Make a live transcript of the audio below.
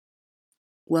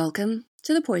Welcome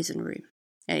to The Poison Room,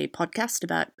 a podcast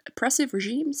about oppressive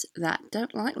regimes that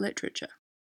don't like literature.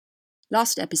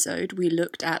 Last episode, we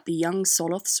looked at the young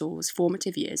Soloth Saw's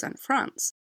formative years in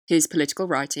France, his political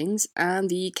writings, and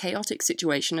the chaotic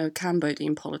situation of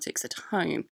Cambodian politics at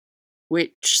home,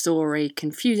 which saw a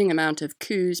confusing amount of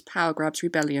coups, power grabs,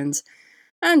 rebellions,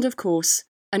 and, of course,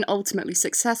 an ultimately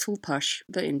successful push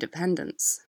for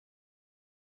independence.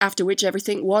 After which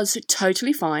everything was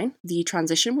totally fine, the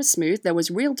transition was smooth, there was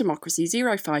real democracy,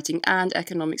 zero fighting, and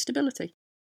economic stability.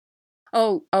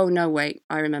 Oh no, wait,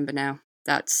 I remember now.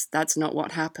 That's not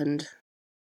what happened.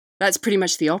 That's pretty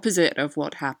much the opposite of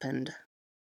what happened.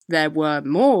 There were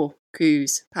more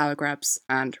coups, power grabs,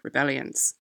 and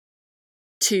rebellions.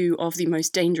 Two of the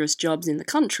most dangerous jobs in the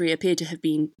country appear to have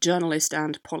been journalist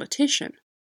and politician.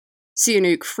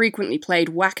 Sihanouk frequently played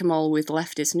whack-a-mole with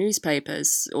leftist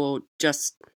newspapers, or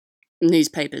just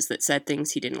newspapers that said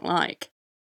things he didn't like.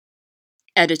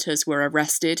 Editors were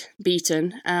arrested,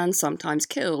 beaten, and sometimes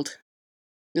killed.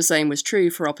 The same was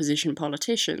true for opposition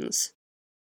politicians.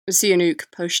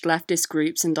 Sihanouk pushed leftist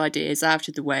groups and ideas out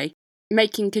of the way,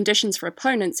 making conditions for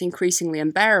opponents increasingly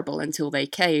unbearable until they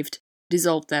caved,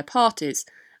 dissolved their parties,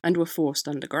 and were forced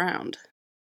underground.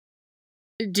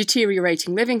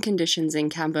 Deteriorating living conditions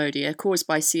in Cambodia, caused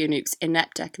by Sihanouk's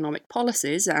inept economic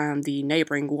policies and the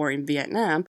neighbouring war in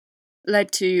Vietnam,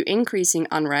 led to increasing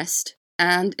unrest,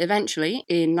 and eventually,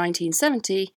 in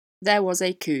 1970, there was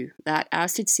a coup that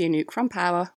ousted Sihanouk from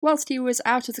power whilst he was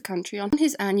out of the country on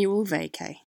his annual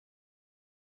vacay.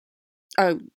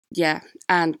 Oh, yeah,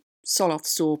 and Soloth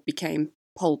Saw became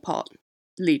Pol Pot,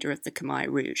 leader of the Khmer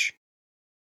Rouge.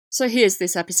 So here's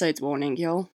this episode's warning,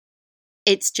 y'all.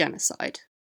 It's genocide.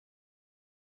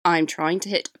 I'm trying to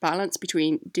hit a balance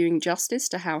between doing justice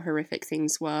to how horrific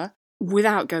things were,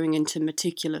 without going into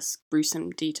meticulous,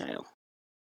 gruesome detail.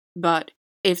 But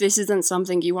if this isn't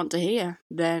something you want to hear,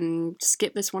 then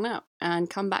skip this one out and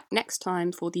come back next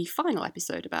time for the final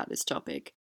episode about this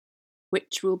topic,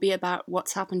 which will be about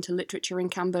what's happened to literature in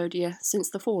Cambodia since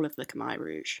the fall of the Khmer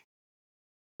Rouge.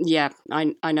 Yeah,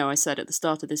 I know I said at the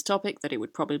start of this topic that it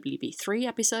would probably be 3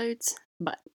 episodes,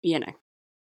 but,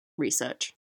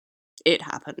 research. It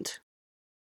happened.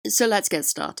 So let's get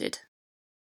started.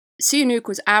 Sihanouk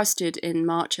was ousted in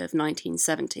March of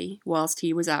 1970, whilst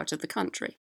he was out of the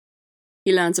country.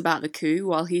 He learns about the coup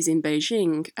while he's in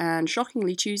Beijing, and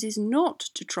shockingly chooses not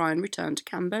to try and return to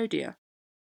Cambodia.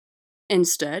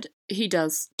 Instead, he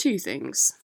does 2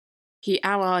 things. He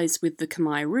allies with the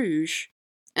Khmer Rouge,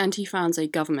 and he founds a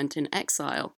government in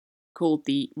exile, called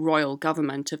the Royal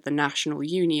Government of the National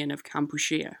Union of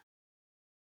Kampuchea.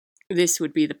 This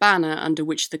would be the banner under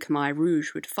which the Khmer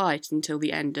Rouge would fight until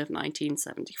the end of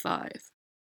 1975.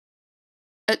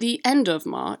 At the end of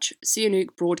March,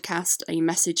 Sihanouk broadcast a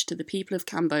message to the people of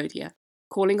Cambodia,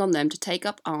 calling on them to take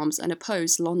up arms and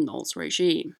oppose Lon Nol's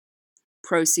regime.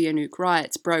 Pro-Sihanouk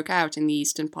riots broke out in the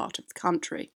eastern part of the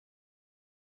country.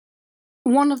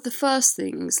 One of the first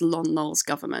things Lon Nol's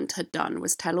government had done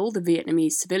was tell all the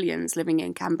Vietnamese civilians living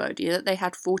in Cambodia that they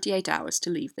had 48 hours to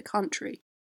leave the country.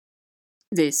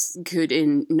 This could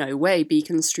in no way be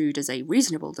construed as a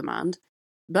reasonable demand,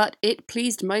 but it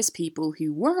pleased most people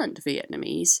who weren't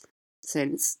Vietnamese,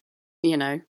 since,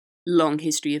 long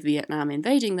history of Vietnam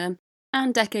invading them,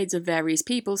 and decades of various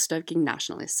people stoking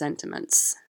nationalist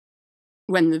sentiments.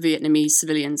 When the Vietnamese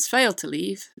civilians failed to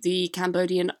leave, the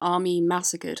Cambodian army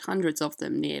massacred hundreds of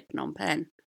them near Phnom Penh.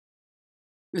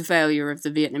 The failure of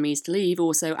the Vietnamese to leave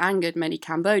also angered many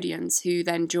Cambodians, who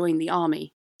then joined the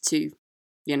army to,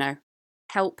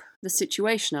 help the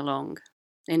situation along,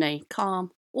 in a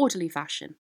calm, orderly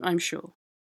fashion, I'm sure.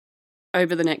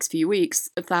 Over the next few weeks,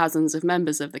 thousands of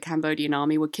members of the Cambodian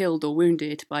army were killed or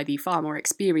wounded by the far more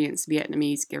experienced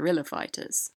Vietnamese guerrilla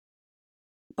fighters.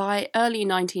 By early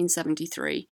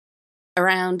 1973,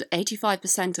 around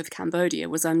 85% of Cambodia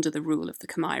was under the rule of the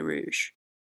Khmer Rouge.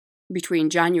 Between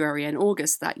January and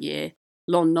August that year,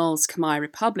 Lon Nol's Khmer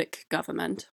Republic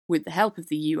government, with the help of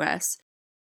the US,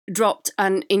 dropped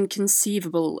an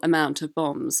inconceivable amount of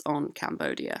bombs on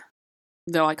Cambodia,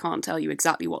 though I can't tell you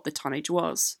exactly what the tonnage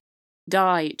was.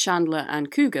 Dye, Chandler,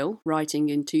 and Kugel, writing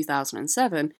in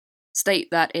 2007, state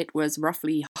that it was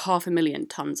roughly 500,000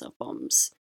 tons of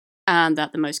bombs, and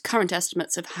that the most current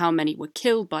estimates of how many were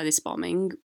killed by this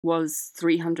bombing was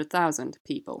 300,000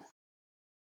 people.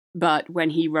 But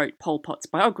when he wrote Pol Pot's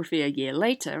biography a year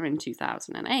later, in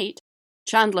 2008,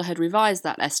 Chandler had revised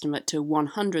that estimate to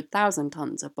 100,000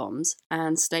 tons of bombs,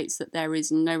 and states that there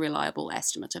is no reliable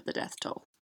estimate of the death toll.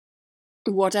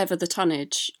 Whatever the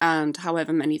tonnage, and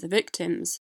however many the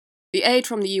victims, The aid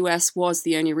from the US was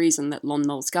the only reason that Lon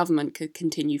Nol's government could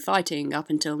continue fighting up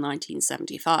until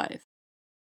 1975.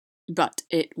 But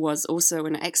it was also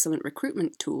an excellent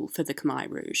recruitment tool for the Khmer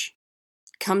Rouge.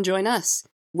 Come join us.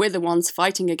 We're the ones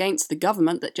fighting against the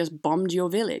government that just bombed your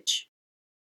village.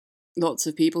 Lots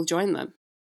of people joined them.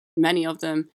 Many of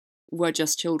them were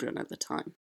just children at the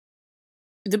time.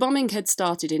 The bombing had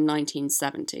started in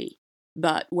 1970,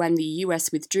 but when the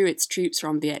US withdrew its troops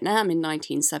from Vietnam in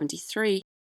 1973,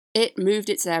 it moved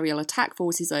its aerial attack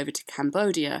forces over to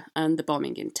Cambodia, and the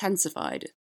bombing intensified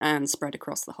and spread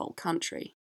across the whole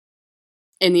country.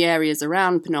 In the areas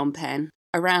around Phnom Penh,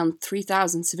 around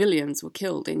 3,000 civilians were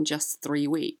killed in just 3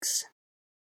 weeks.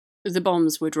 The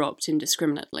bombs were dropped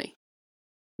indiscriminately.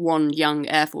 One young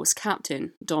Air Force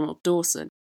captain, Donald Dawson,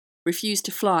 refused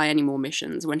to fly any more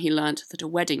missions when he learnt that a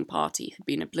wedding party had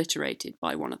been obliterated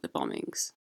by one of the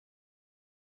bombings.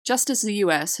 Just as the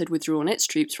US had withdrawn its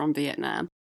troops from Vietnam,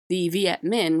 the Viet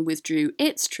Minh withdrew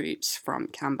its troops from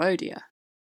Cambodia.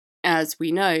 As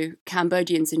we know,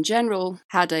 Cambodians in general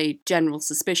had a general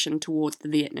suspicion towards the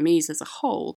Vietnamese as a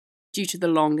whole due to the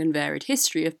long and varied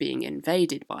history of being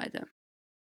invaded by them.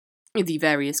 The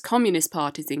various communist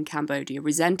parties in Cambodia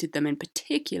resented them in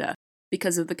particular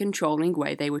because of the controlling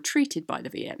way they were treated by the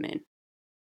Viet Minh.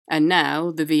 And now,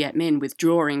 the Viet Minh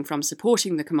withdrawing from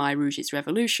supporting the Khmer Rouge's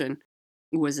revolution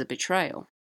was a betrayal.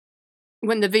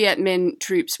 When the Viet Minh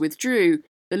troops withdrew,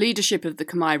 the leadership of the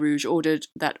Khmer Rouge ordered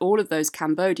that all of those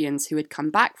Cambodians who had come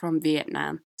back from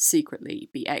Vietnam secretly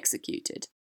be executed.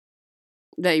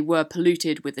 They were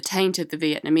polluted with the taint of the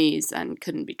Vietnamese and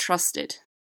couldn't be trusted.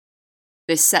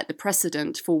 This set the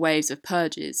precedent for waves of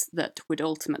purges that would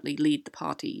ultimately lead the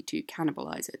party to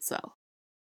cannibalize itself.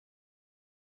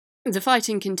 The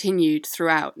fighting continued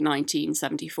throughout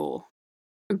 1974.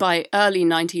 By early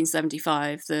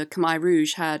 1975, the Khmer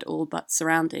Rouge had all but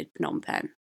surrounded Phnom Penh.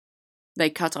 They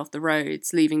cut off the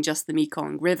roads, leaving just the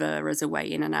Mekong River as a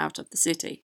way in and out of the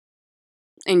city.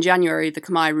 In January, the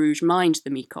Khmer Rouge mined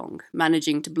the Mekong,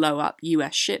 managing to blow up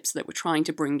US ships that were trying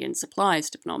to bring in supplies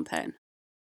to Phnom Penh.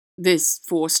 This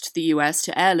forced the US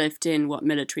to airlift in what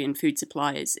military and food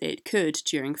supplies it could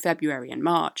during February and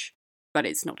March, but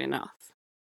it's not enough.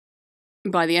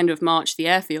 By the end of March, the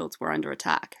airfields were under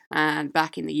attack, and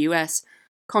back in the US,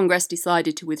 Congress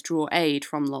decided to withdraw aid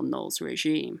from Lon Nol's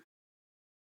regime.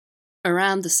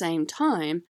 Around the same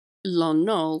time, Lon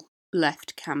Nol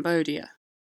left Cambodia,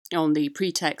 on the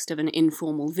pretext of an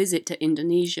informal visit to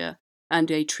Indonesia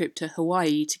and a trip to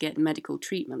Hawaii to get medical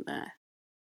treatment there.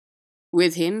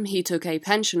 With him, he took a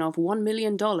pension of $1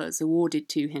 million awarded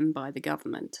to him by the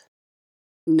government.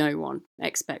 No one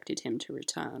expected him to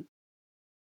return.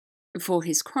 For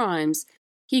his crimes,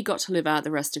 he got to live out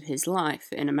the rest of his life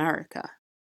in America.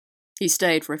 He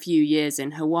stayed for a few years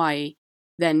in Hawaii,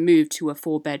 then moved to a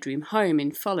 4-bedroom home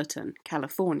in Fullerton,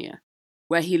 California,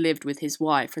 where he lived with his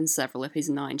wife and several of his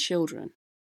 9 children.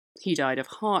 He died of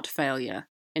heart failure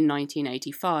in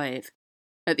 1985,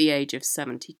 at the age of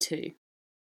 72.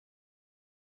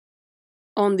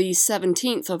 On the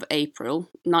 17th of April,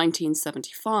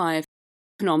 1975,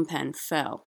 Phnom Penh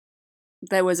fell.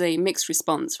 There was a mixed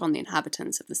response from the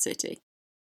inhabitants of the city.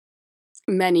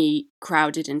 Many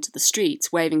crowded into the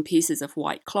streets, waving pieces of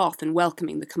white cloth and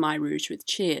welcoming the Khmer Rouge with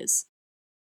cheers.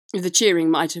 The cheering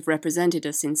might have represented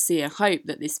a sincere hope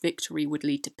that this victory would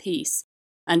lead to peace,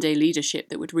 and a leadership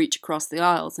that would reach across the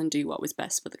aisles and do what was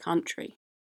best for the country.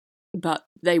 But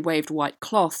they waved white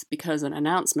cloth because an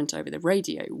announcement over the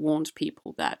radio warned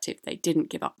people that if they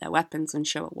didn't give up their weapons and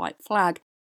show a white flag,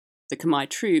 the Khmer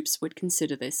troops would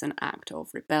consider this an act of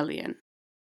rebellion.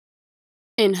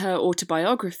 In her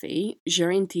autobiography,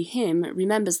 Jerinti Him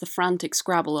remembers the frantic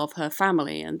scrabble of her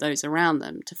family and those around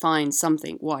them to find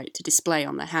something white to display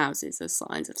on their houses as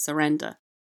signs of surrender.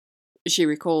 She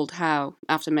recalled how,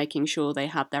 after making sure they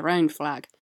had their own flag,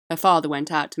 her father went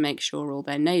out to make sure all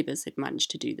their neighbours had managed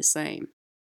to do the same.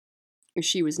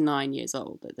 She was 9 years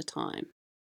old at the time.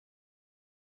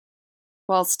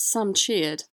 Whilst some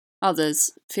cheered,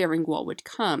 others, fearing what would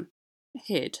come,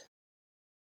 hid.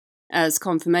 As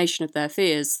confirmation of their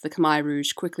fears, the Khmer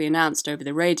Rouge quickly announced over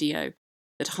the radio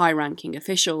that high-ranking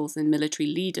officials and military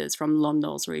leaders from Lon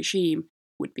Nol's regime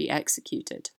would be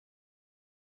executed.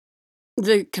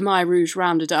 The Khmer Rouge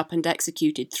rounded up and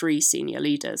executed 3 senior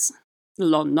leaders.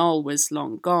 Lon Nol was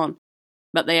long gone,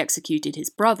 but they executed his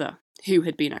brother, who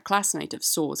had been a classmate of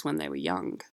Saw's when they were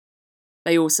young.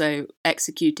 They also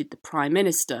executed the Prime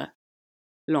Minister,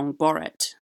 Long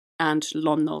Boret, and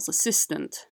Lon Nol's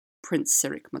assistant, Prince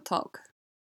Sirik Matok.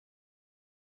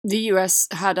 The US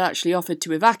had actually offered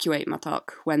to evacuate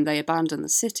Matok when they abandoned the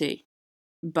city,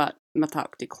 but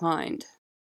Matok declined.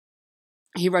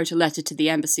 He wrote a letter to the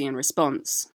embassy in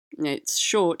response. It's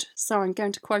short, so I'm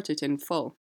going to quote it in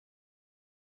full.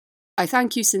 I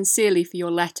thank you sincerely for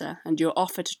your letter and your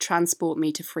offer to transport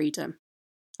me to freedom.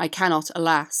 I cannot,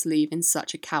 alas, leave in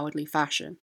such a cowardly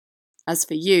fashion. As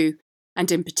for you,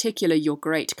 and in particular your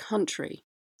great country,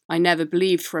 I never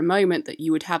believed for a moment that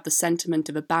you would have the sentiment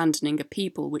of abandoning a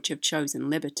people which have chosen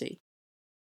liberty.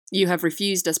 You have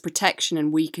refused us protection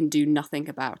and we can do nothing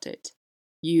about it.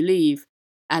 You leave,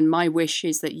 and my wish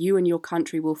is that you and your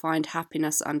country will find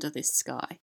happiness under this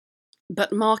sky.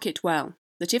 But mark it well,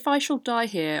 that if I shall die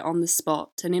here on the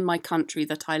spot and in my country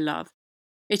that I love,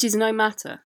 it is no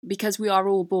matter, because we are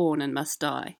all born and must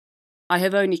die. I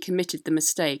have only committed the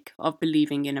mistake of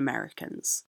believing in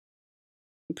Americans.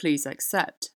 Please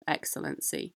accept,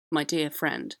 Excellency, my dear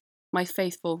friend, my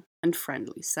faithful and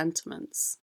friendly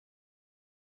sentiments.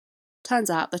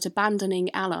 Turns out that abandoning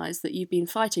allies that you've been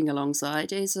fighting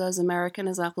alongside is as American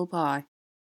as apple pie.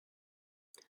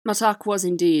 Matak was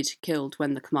indeed killed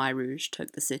when the Khmer Rouge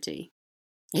took the city.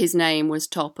 His name was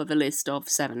top of a list of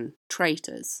 7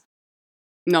 traitors.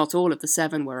 Not all of the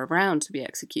 7 were around to be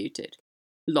executed.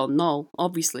 Lon Nol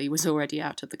obviously was already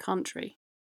out of the country.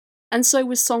 And so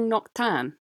was Song Nok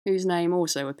Tan, whose name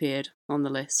also appeared on the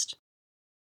list.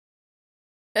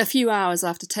 A few hours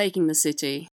after taking the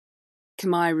city,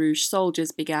 Khmer Rouge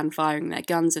soldiers began firing their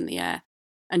guns in the air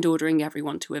and ordering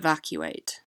everyone to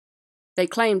evacuate. They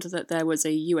claimed that there was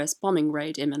a US bombing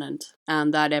raid imminent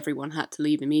and that everyone had to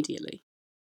leave immediately.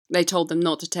 They told them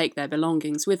not to take their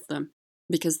belongings with them,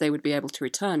 because they would be able to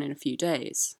return in a few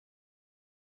days.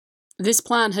 This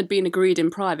plan had been agreed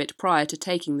in private prior to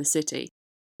taking the city,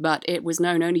 but it was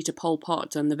known only to Pol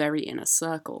Pot and the very inner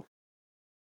circle.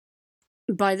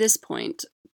 By this point,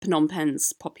 Phnom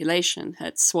Penh's population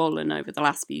had swollen over the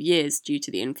last few years due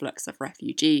to the influx of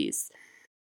refugees.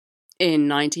 In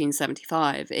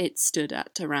 1975, it stood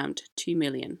at around 2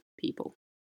 million people.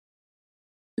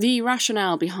 The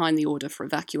rationale behind the order for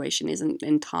evacuation isn't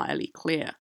entirely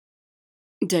clear.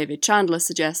 David Chandler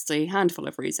suggests a handful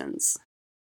of reasons.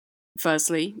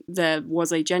 Firstly, there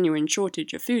was a genuine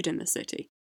shortage of food in the city.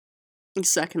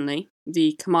 Secondly,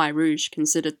 the Khmer Rouge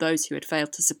considered those who had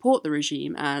failed to support the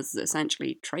regime as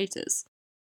essentially traitors.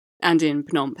 And in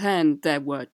Phnom Penh, there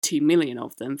were 2 million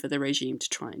of them for the regime to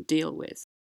try and deal with.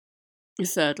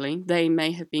 Thirdly, they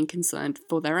may have been concerned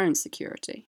for their own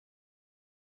security.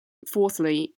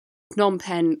 Fourthly, Phnom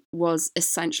Penh was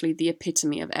essentially the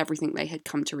epitome of everything they had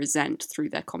come to resent through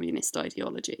their communist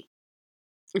ideology.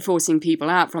 Forcing people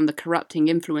out from the corrupting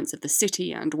influence of the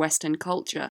city and Western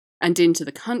culture and into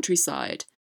the countryside,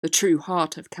 the true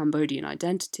heart of Cambodian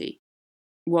identity,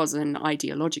 was an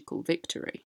ideological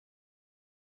victory.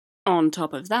 On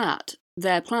top of that,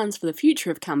 their plans for the future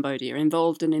of Cambodia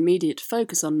involved an immediate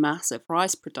focus on massive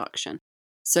rice production,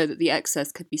 so that the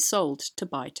excess could be sold to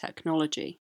buy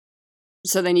technology.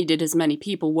 So they needed as many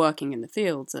people working in the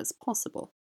fields as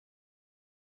possible.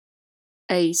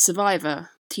 A survivor,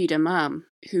 Tida Mam,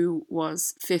 who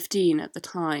was 15 at the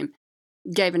time,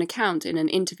 gave an account in an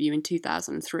interview in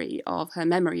 2003 of her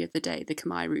memory of the day the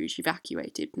Khmer Rouge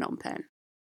evacuated Phnom Penh.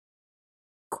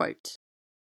 Quote,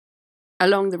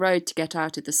 along the road to get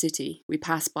out of the city, we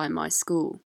passed by my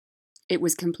school. It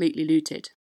was completely looted.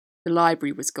 The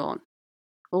library was gone.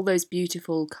 All those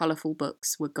beautiful, colourful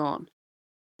books were gone.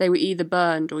 They were either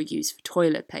burned or used for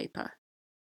toilet paper.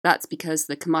 That's because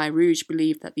the Khmer Rouge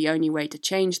believed that the only way to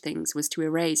change things was to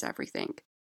erase everything.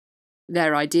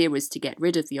 Their idea was to get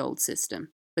rid of the old system,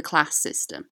 the class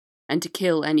system, and to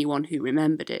kill anyone who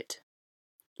remembered it.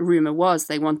 Rumour was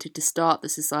they wanted to start the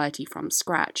society from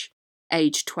scratch,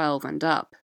 aged 12 and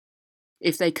up.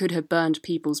 If they could have burned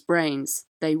people's brains,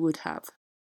 they would have.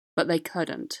 But they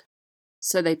couldn't.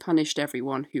 So they punished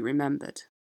everyone who remembered.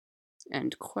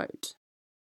 End quote.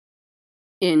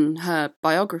 In her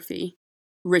biography,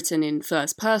 written in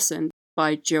first person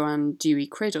by Joanne Dewey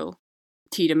Criddle,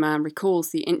 Tida Mam recalls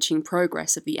the inching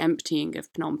progress of the emptying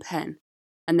of Phnom Penh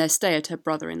and their stay at her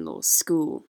brother-in-law's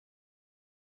school.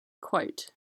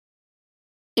 Quote,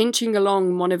 inching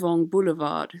along Monivong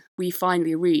Boulevard, we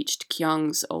finally reached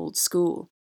Kiang's old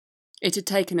school. It had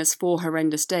taken us 4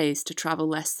 horrendous days to travel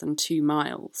less than 2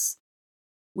 miles.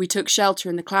 We took shelter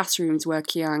in the classrooms where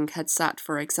Kiang had sat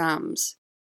for exams.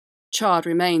 Charred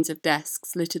remains of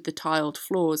desks littered the tiled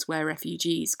floors where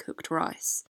refugees cooked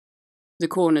rice. The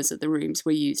corners of the rooms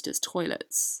were used as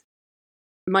toilets.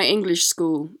 My English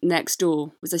school, next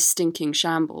door, was a stinking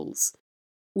shambles.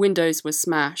 Windows were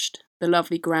smashed, the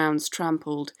lovely grounds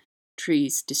trampled,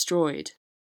 trees destroyed.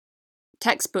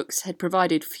 Textbooks had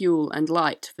provided fuel and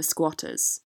light for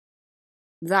squatters.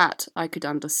 That I could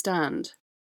understand.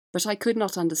 But I could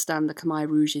not understand the Khmer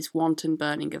Rouge's wanton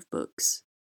burning of books.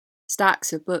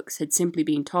 Stacks of books had simply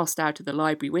been tossed out of the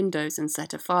library windows and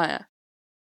set afire.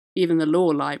 Even the law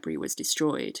library was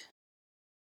destroyed.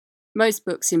 Most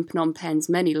books in Phnom Penh's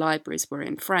many libraries were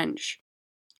in French.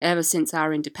 Ever since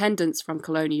our independence from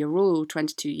colonial rule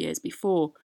 22 years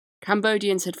before,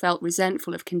 Cambodians had felt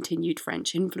resentful of continued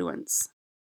French influence.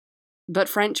 But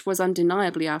French was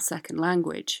undeniably our second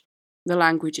language, the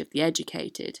language of the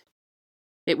educated.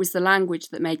 It was the language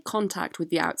that made contact with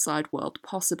the outside world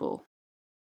possible.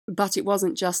 But it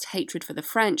wasn't just hatred for the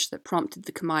French that prompted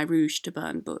the Khmer Rouge to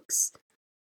burn books.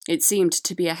 It seemed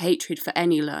to be a hatred for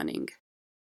any learning.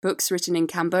 Books written in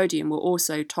Cambodian were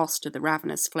also tossed to the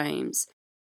ravenous flames,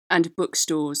 and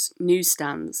bookstores,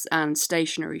 newsstands, and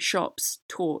stationery shops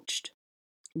torched.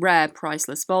 Rare,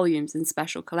 priceless volumes and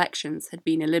special collections had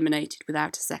been eliminated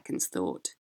without a second's thought.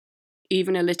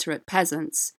 Even illiterate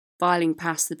peasants, filing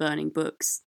past the burning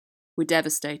books, were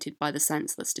devastated by the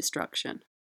senseless destruction.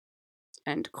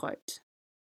 End quote.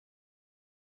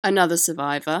 Another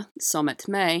survivor, Somet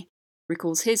May,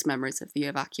 recalls his memories of the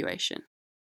evacuation.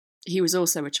 He was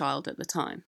also a child at the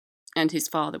time, and his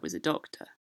father was a doctor.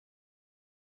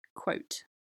 Quote,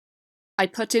 I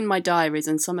put in my diaries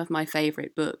and some of my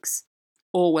favourite books,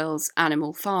 Orwell's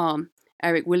Animal Farm,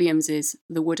 Eric Williams's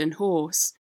The Wooden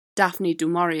Horse, Daphne du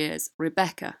Maurier's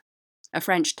Rebecca, a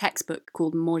French textbook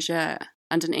called Morgère,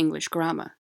 and an English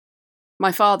grammar.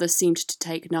 My father seemed to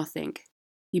take nothing.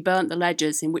 He burnt the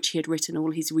ledgers in which he had written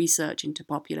all his research into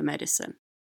popular medicine.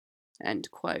 End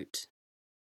quote.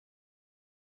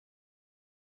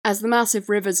 As the massive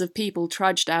rivers of people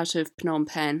trudged out of Phnom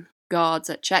Penh, guards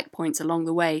at checkpoints along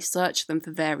the way searched them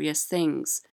for various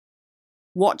things.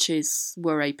 Watches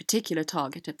were a particular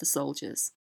target of the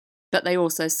soldiers, but they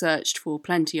also searched for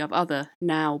plenty of other,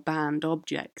 now banned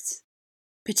objects,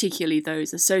 particularly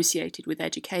those associated with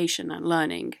education and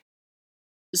learning.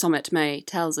 Somet May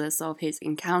tells us of his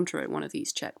encounter at one of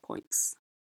these checkpoints.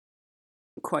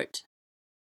 Quote,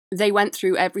 They went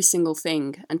through every single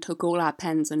thing and took all our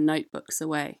pens and notebooks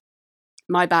away.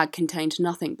 My bag contained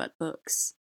nothing but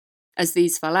books. As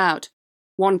these fell out,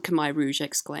 one Khmer Rouge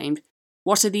exclaimed,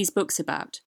 What are these books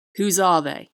about? Whose are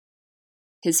they?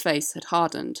 His face had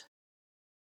hardened.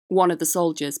 One of the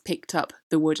soldiers picked up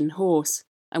The Wooden Horse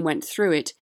and went through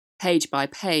it, page by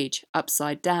page,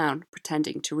 upside down,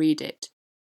 pretending to read it.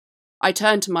 I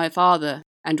turned to my father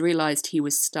and realized he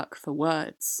was stuck for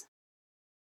words.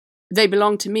 They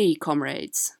belong to me,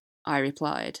 comrades, I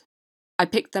replied. I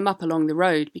picked them up along the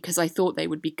road because I thought they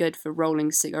would be good for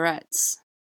rolling cigarettes.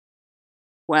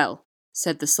 Well,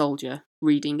 said the soldier,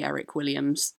 reading Eric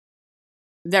Williams,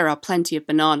 there are plenty of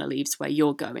banana leaves where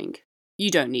you're going.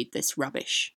 You don't need this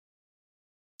rubbish.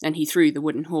 And he threw The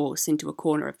Wooden Horse into a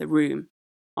corner of the room,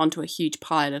 onto a huge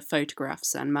pile of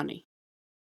photographs and money.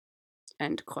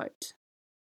 End quote.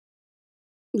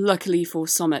 Luckily for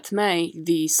Somet May,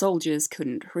 the soldiers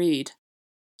couldn't read.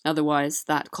 Otherwise,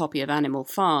 that copy of Animal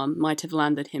Farm might have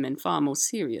landed him in far more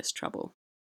serious trouble.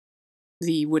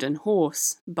 The Wooden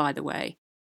Horse, by the way,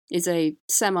 is a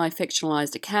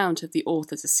semi-fictionalized account of the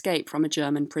author's escape from a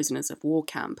German prisoners of war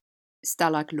camp,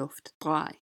 Stalag Luft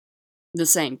 3, the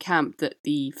same camp that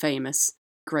the famous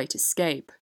Great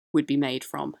Escape would be made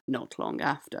from not long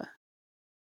after.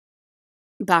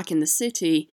 Back in the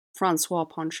city, François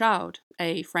Ponchaud,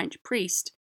 a French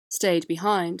priest, stayed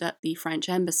behind at the French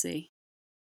embassy.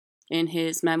 In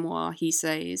his memoir, he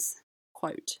says,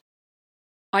 quote,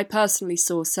 I personally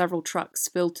saw several trucks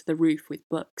filled to the roof with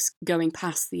books going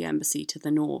past the embassy to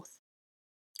the north.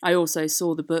 I also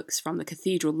saw the books from the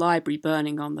cathedral library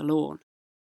burning on the lawn.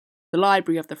 The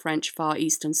library of the French Far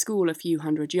Eastern School a few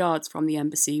hundred yards from the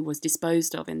embassy was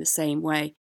disposed of in the same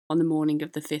way on the morning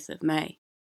of the 5th of May.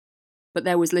 But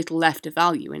there was little left of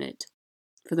value in it,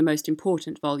 for the most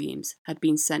important volumes had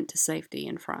been sent to safety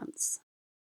in France.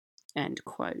 End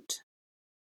quote.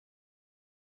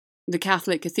 The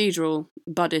Catholic cathedral,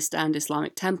 Buddhist and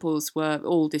Islamic temples were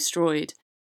all destroyed,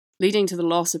 leading to the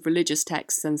loss of religious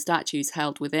texts and statues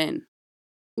held within.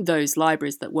 Those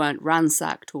libraries that weren't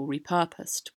ransacked or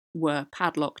repurposed were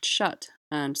padlocked shut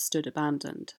and stood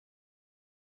abandoned.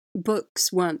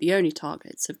 Books weren't the only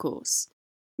targets, of course.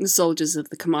 The soldiers of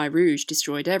the Khmer Rouge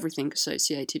destroyed everything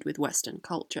associated with Western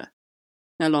culture.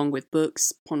 Along with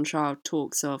books, Ponchaud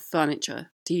talks of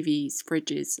furniture, TVs,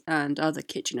 fridges, and other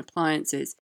kitchen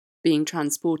appliances being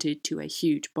transported to a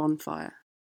huge bonfire.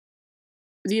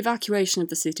 The evacuation of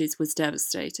the cities was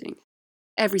devastating.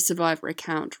 Every survivor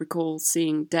account recalls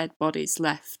seeing dead bodies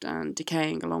left and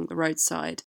decaying along the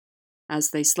roadside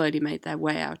as they slowly made their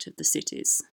way out of the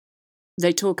cities.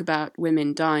 They talk about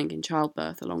women dying in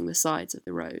childbirth along the sides of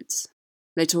the roads.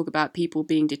 They talk about people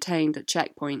being detained at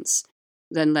checkpoints,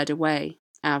 then led away,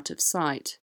 out of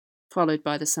sight, followed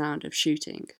by the sound of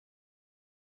shooting.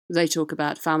 They talk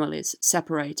about families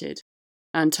separated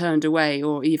and turned away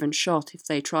or even shot if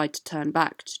they tried to turn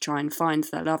back to try and find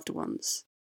their loved ones.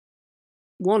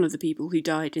 One of the people who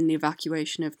died in the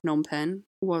evacuation of Phnom Penh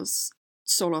was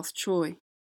Soloth Choi,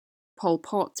 Pol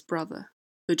Pot's brother,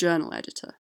 the journal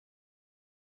editor.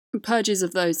 Purges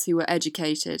of those who were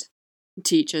educated,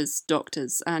 teachers,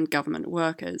 doctors, and government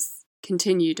workers,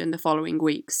 continued in the following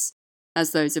weeks,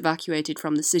 as those evacuated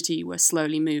from the city were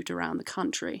slowly moved around the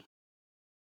country.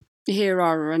 Here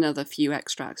are another few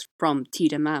extracts from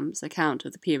Tida Mam's account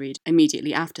of the period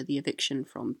immediately after the eviction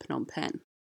from Phnom Penh.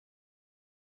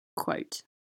 Quote,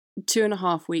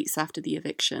 2.5 weeks after the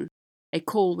eviction, a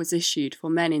call was issued for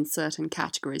men in certain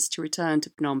categories to return to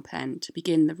Phnom Penh to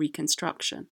begin the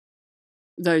reconstruction.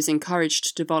 Those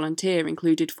encouraged to volunteer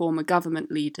included former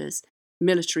government leaders,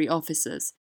 military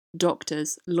officers,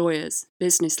 doctors, lawyers,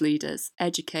 business leaders,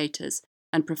 educators,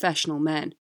 and professional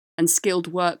men, and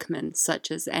skilled workmen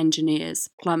such as engineers,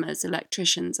 plumbers,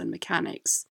 electricians, and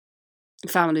mechanics.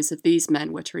 Families of these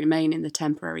men were to remain in the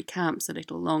temporary camps a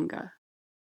little longer.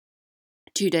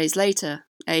 2 days later,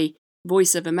 a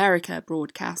Voice of America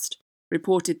broadcast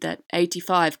reported that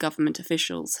 85 government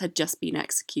officials had just been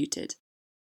executed.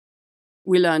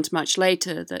 We learned much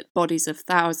later that bodies of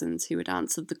thousands who had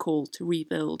answered the call to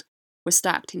rebuild were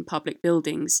stacked in public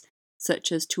buildings,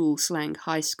 such as Tul Sleng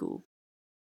High School.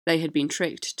 They had been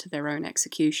tricked to their own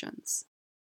executions.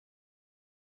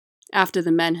 After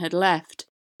the men had left,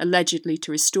 allegedly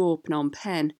to restore Phnom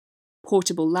Penh,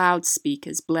 portable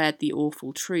loudspeakers blared the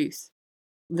awful truth.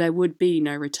 There would be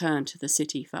no return to the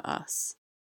city for us.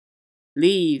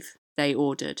 Leave, they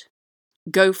ordered.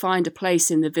 Go find a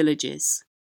place in the villages.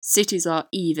 Cities are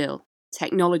evil.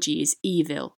 Technology is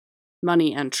evil.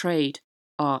 Money and trade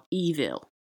are evil.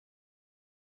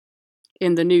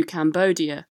 In the new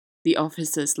Cambodia, the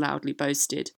officers loudly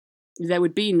boasted, there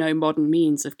would be no modern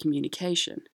means of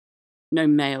communication. No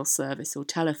mail service or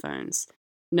telephones.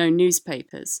 No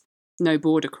newspapers. No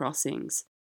border crossings.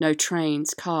 No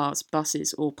trains, cars,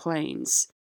 buses, or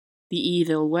planes. The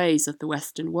evil ways of the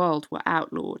Western world were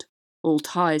outlawed, all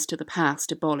ties to the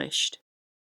past abolished.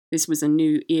 This was a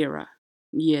new era,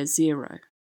 year zero.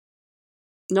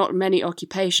 Not many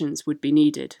occupations would be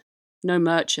needed. No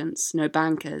merchants, no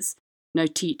bankers, no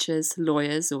teachers,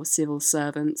 lawyers, or civil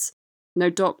servants,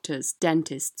 no doctors,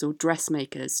 dentists, or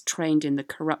dressmakers trained in the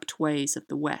corrupt ways of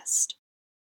the West.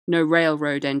 No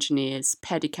railroad engineers,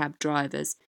 pedicab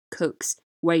drivers, cooks,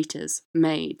 waiters,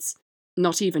 maids,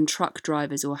 not even truck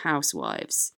drivers or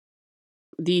housewives.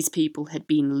 These people had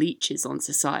been leeches on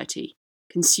society,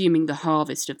 consuming the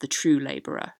harvest of the true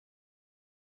labourer.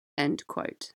 End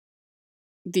quote.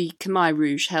 The Khmer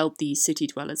Rouge held these city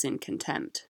dwellers in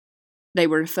contempt. They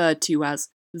were referred to as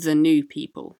the new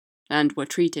people, and were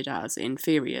treated as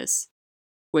inferiors,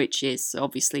 which is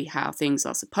obviously how things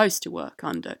are supposed to work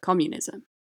under communism.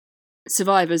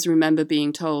 Survivors remember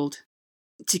being told,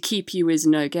 to keep you is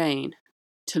no gain,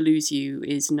 to lose you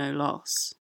is no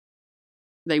loss.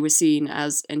 They were seen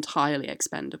as entirely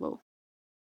expendable.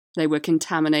 They were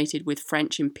contaminated with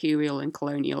French imperial and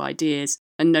colonial ideas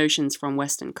and notions from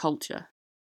Western culture,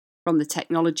 from the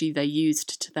technology they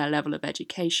used to their level of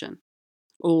education,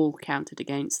 all counted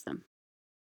against them.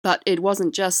 But it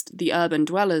wasn't just the urban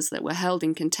dwellers that were held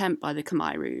in contempt by the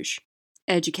Khmer Rouge.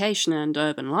 Education and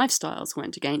urban lifestyles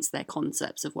went against their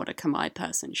concepts of what a Khmer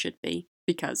person should be,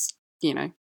 because,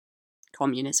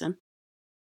 communism.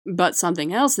 But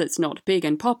something else that's not big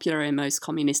and popular in most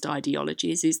communist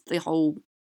ideologies is the whole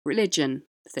religion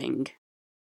thing.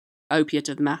 Opiate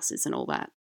of the masses and all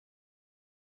that.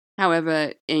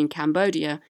 However, in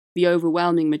Cambodia, the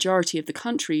overwhelming majority of the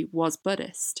country was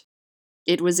Buddhist.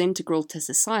 It was integral to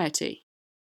society.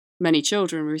 Many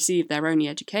children received their only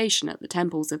education at the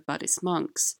temples of Buddhist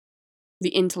monks.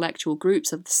 The intellectual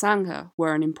groups of the Sangha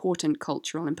were an important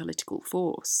cultural and political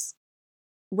force.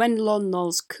 When Lon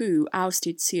Nol's coup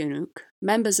ousted Sihanouk,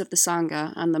 members of the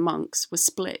Sangha and the monks were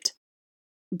split.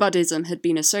 Buddhism had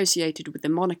been associated with the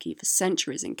monarchy for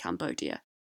centuries in Cambodia,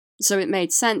 so it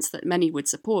made sense that many would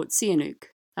support Sihanouk,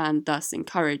 and thus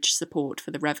encourage support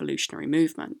for the revolutionary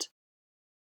movement.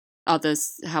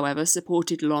 Others, however,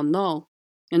 supported Lon Nol,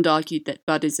 and argued that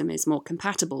Buddhism is more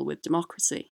compatible with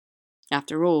democracy.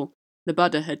 After all, the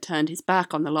Buddha had turned his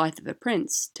back on the life of a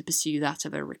prince to pursue that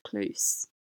of a recluse.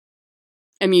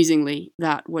 Amusingly,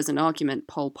 that was an argument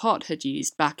Pol Pot had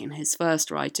used back in his first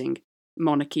writing,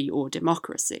 Monarchy or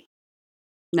Democracy.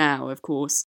 Now, of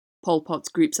course, Pol Pot's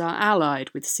groups are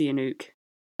allied with Sihanouk,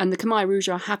 and the Khmer Rouge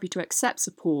are happy to accept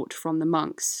support from the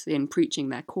monks in preaching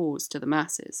their cause to the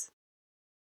masses.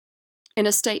 In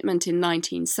a statement in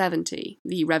 1970,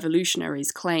 the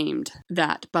revolutionaries claimed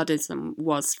that Buddhism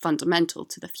was fundamental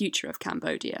to the future of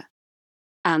Cambodia,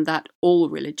 and that all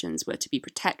religions were to be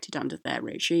protected under their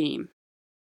regime.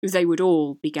 They would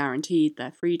all be guaranteed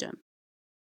their freedom.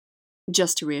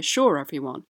 Just to reassure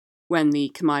everyone, when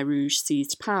the Khmer Rouge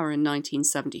seized power in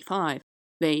 1975,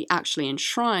 they actually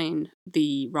enshrine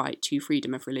the right to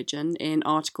freedom of religion in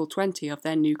Article 20 of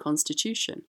their new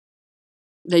constitution.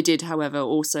 They did, however,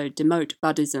 also demote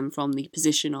Buddhism from the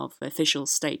position of official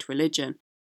state religion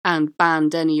and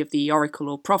banned any of the oracle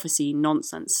or prophecy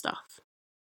nonsense stuff.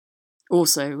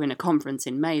 Also, in a conference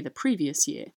in May the previous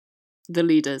year, the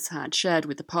leaders had shared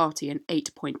with the party an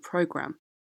 8-point programme,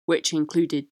 which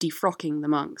included defrocking the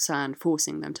monks and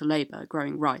forcing them to labour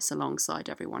growing rice alongside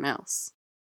everyone else.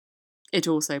 It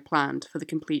also planned for the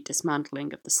complete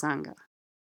dismantling of the Sangha.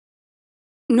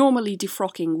 Normally,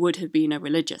 defrocking would have been a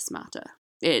religious matter.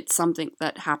 It's something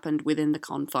that happened within the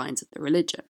confines of the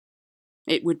religion.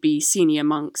 It would be senior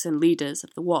monks and leaders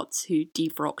of the Wats who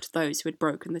defrocked those who had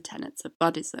broken the tenets of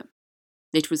Buddhism.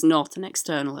 It was not an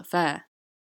external affair.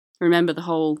 Remember the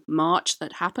whole march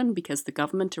that happened because the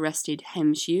government arrested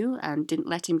Hem Xiu and didn't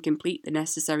let him complete the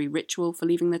necessary ritual for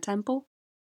leaving the temple?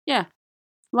 Yeah,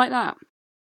 like that.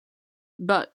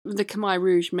 But the Khmer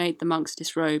Rouge made the monks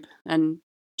disrobe and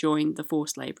joined the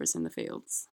forced labourers in the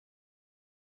fields.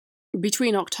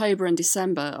 Between October and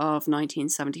December of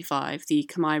 1975, the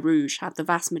Khmer Rouge had the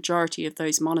vast majority of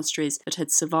those monasteries that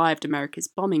had survived America's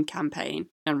bombing campaign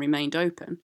and remained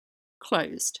open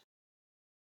closed.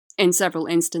 In several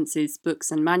instances, books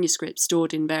and manuscripts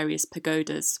stored in various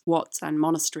pagodas, wats, and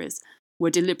monasteries were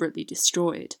deliberately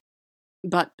destroyed,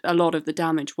 but a lot of the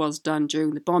damage was done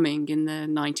during the bombing in the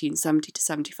 1970 to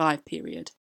 75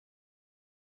 period.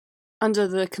 Under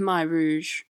the Khmer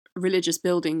Rouge, religious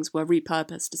buildings were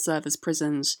repurposed to serve as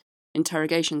prisons,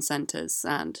 interrogation centres,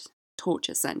 and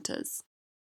torture centres,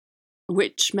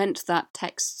 which meant that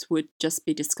texts would just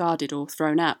be discarded or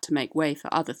thrown out to make way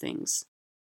for other things.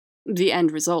 The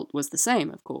end result was the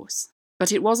same, of course,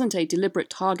 but it wasn't a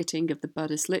deliberate targeting of the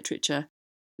Buddhist literature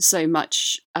so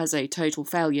much as a total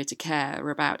failure to care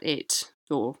about it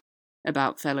or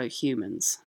about fellow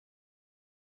humans.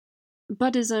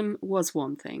 Buddhism was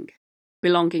one thing.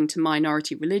 Belonging to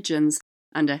minority religions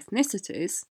and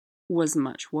ethnicities was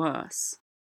much worse.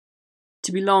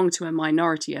 To belong to a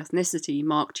minority ethnicity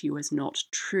marked you as not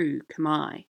true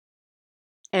Khmer.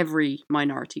 Every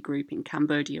minority group in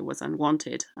Cambodia was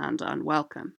unwanted and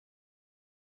unwelcome.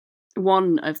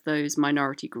 One of those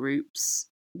minority groups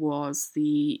was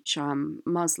the Sham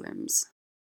Muslims.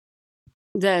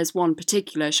 There's one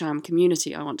particular Sham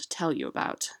community I want to tell you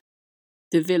about,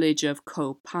 the village of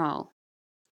Ko Pal,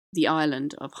 the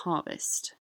island of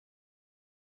harvest.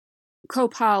 Ko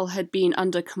Pal had been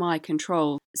under Khmer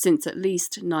control since at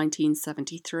least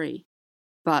 1973.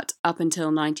 But up until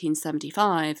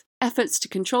 1975, efforts to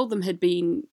control them had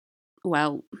been,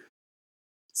 well,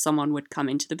 someone would come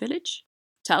into the village,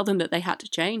 tell them that they had to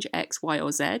change X, Y,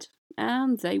 or Z,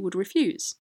 and they would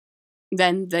refuse.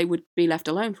 Then they would be left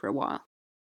alone for a while.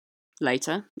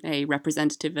 Later, a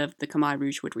representative of the Khmer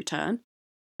Rouge would return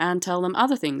and tell them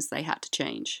other things they had to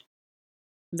change.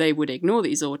 They would ignore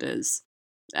these orders,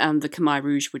 and the Khmer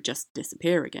Rouge would just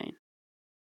disappear again.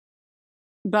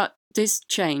 But this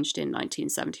changed in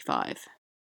 1975.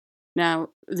 Now,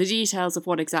 the details of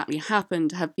what exactly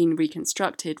happened have been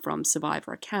reconstructed from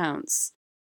survivor accounts.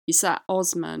 Isat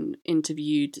Osman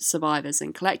interviewed survivors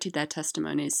and collected their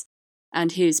testimonies,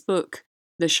 and his book,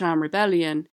 The Sham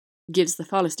Rebellion, gives the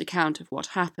fullest account of what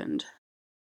happened.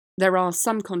 There are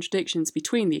some contradictions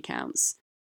between the accounts,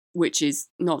 which is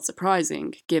not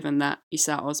surprising given that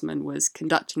Isat Osman was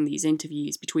conducting these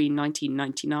interviews between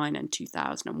 1999 and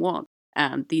 2001.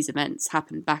 And these events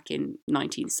happened back in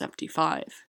 1975.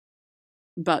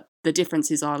 But the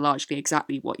differences are largely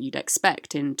exactly what you'd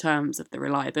expect in terms of the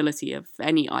reliability of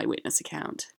any eyewitness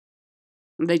account.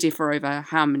 They differ over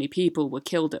how many people were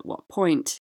killed at what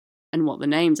point, and what the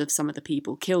names of some of the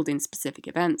people killed in specific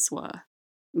events were.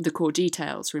 The core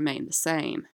details remain the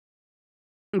same.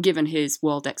 Given his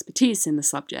world expertise in the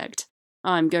subject,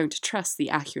 I'm going to trust the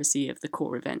accuracy of the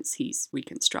core events he's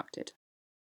reconstructed.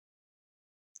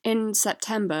 In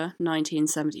September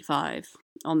 1975,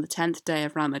 on the 10th day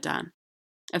of Ramadan,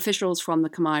 officials from the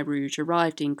Khmer Rouge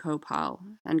arrived in Ko Pal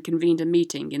and convened a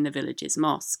meeting in the village's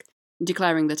mosque,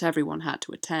 declaring that everyone had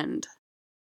to attend.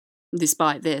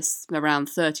 Despite this, around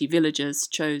 30 villagers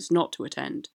chose not to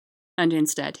attend, and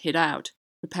instead hid out,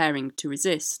 preparing to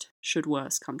resist should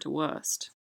worse come to worst.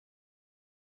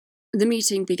 The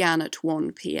meeting began at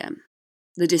 1 p.m.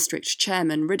 The district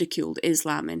chairman ridiculed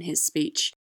Islam in his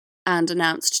speech and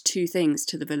announced 2 things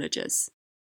to the villagers.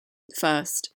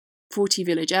 First, 40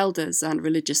 village elders and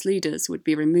religious leaders would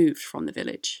be removed from the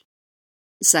village.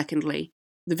 Secondly,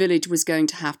 the village was going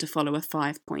to have to follow a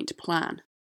 5-point plan.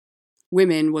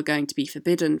 Women were going to be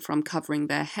forbidden from covering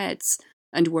their heads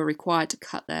and were required to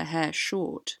cut their hair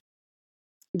short.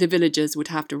 The villagers would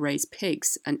have to raise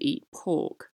pigs and eat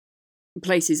pork.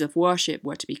 Places of worship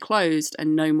were to be closed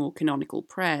and no more canonical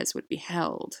prayers would be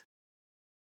held.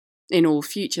 In all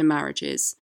future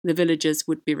marriages, the villagers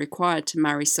would be required to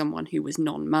marry someone who was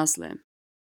non-Muslim.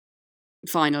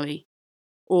 Finally,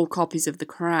 all copies of the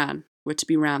Quran were to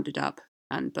be rounded up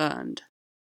and burned.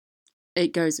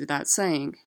 It goes without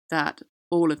saying that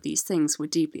all of these things were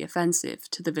deeply offensive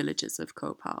to the villagers of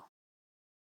Khopal.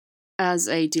 As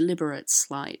a deliberate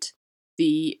slight,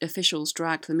 the officials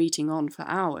dragged the meeting on for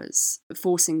hours,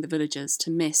 forcing the villagers to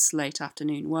miss late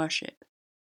afternoon worship.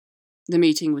 The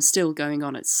meeting was still going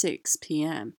on at 6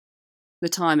 p.m., the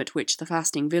time at which the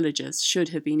fasting villagers should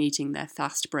have been eating their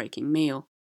fast-breaking meal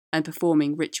and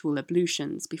performing ritual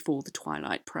ablutions before the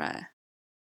twilight prayer.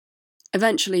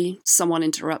 Eventually, someone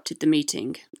interrupted the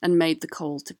meeting and made the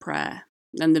call to prayer,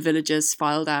 and the villagers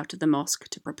filed out of the mosque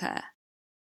to prepare.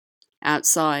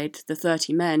 Outside, the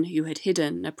 30 men who had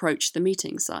hidden approached the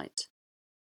meeting site.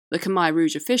 The Khmer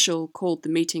Rouge official called the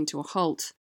meeting to a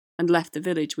halt and left the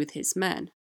village with his men.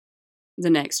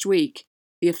 The next week,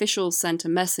 the official sent a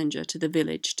messenger to the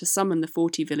village to summon the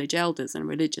 40 village elders and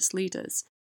religious leaders,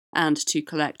 and to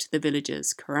collect the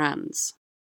villagers' Qurans.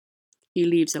 He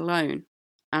leaves alone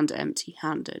and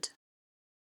empty-handed.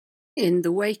 In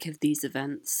the wake of these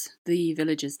events, the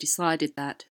villagers decided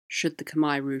that, should the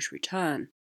Khmer Rouge return,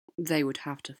 they would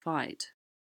have to fight.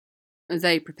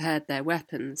 They prepared their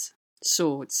weapons,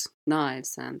 swords,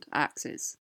 knives, and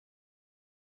axes.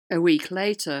 A week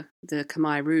later, the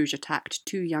Khmer Rouge attacked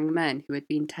 2 young men who had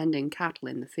been tending cattle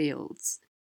in the fields.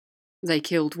 They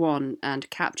killed one and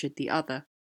captured the other,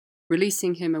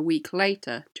 releasing him a week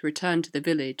later to return to the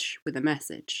village with a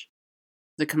message.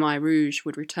 The Khmer Rouge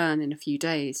would return in a few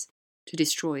days to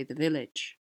destroy the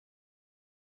village.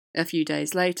 A few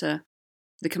days later,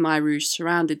 the Khmer Rouge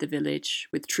surrounded the village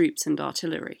with troops and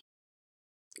artillery.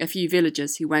 A few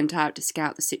villagers who went out to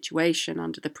scout the situation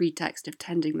under the pretext of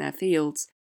tending their fields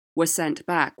were sent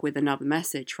back with another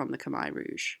message from the Khmer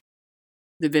Rouge.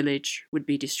 The village would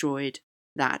be destroyed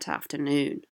that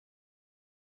afternoon.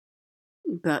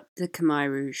 But the Khmer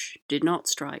Rouge did not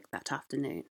strike that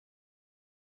afternoon.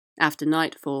 After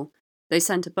nightfall, they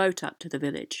sent a boat up to the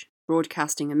village,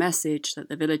 broadcasting a message that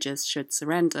the villagers should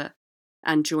surrender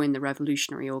and join the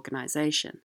revolutionary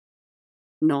organisation.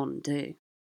 None do.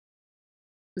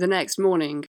 The next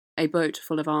morning, a boat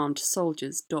full of armed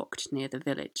soldiers docked near the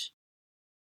village.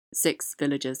 6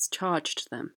 villagers charged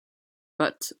them,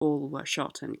 but all were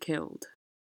shot and killed.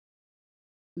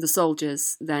 The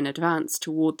soldiers then advanced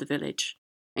toward the village,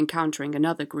 encountering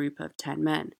another group of 10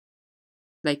 men.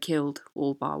 They killed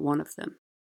all bar one of them.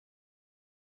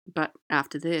 But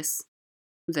after this,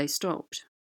 they stopped.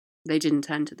 They didn't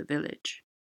enter the village.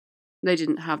 They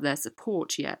didn't have their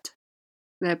support yet.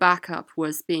 Their backup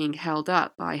was being held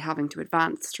up by having to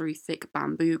advance through thick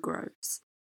bamboo groves.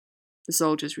 The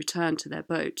soldiers returned to their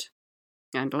boat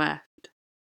and left.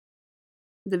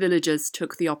 The villagers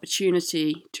took the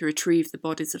opportunity to retrieve the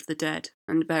bodies of the dead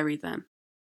and bury them.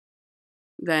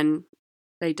 Then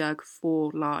they dug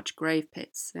 4 large grave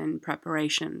pits in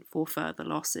preparation for further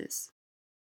losses.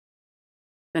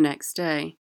 The next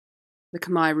day, the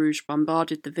Khmer Rouge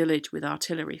bombarded the village with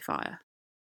artillery fire.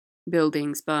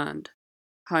 Buildings burned.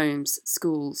 Homes,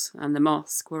 schools, and the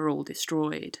mosque were all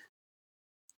destroyed.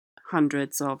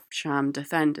 Hundreds of sham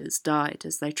defenders died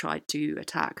as they tried to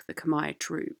attack the Khmer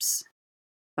troops.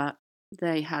 But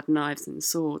they had knives and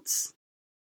swords.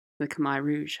 The Khmer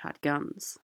Rouge had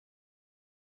guns.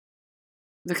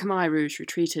 The Khmer Rouge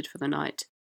retreated for the night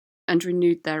and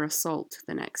renewed their assault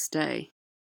the next day.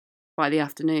 By the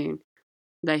afternoon,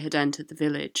 they had entered the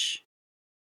village.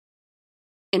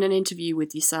 In an interview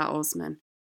with Yisa Osman,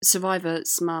 survivor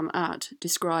Smam At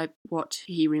described what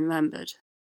he remembered.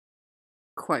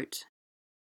 Quote,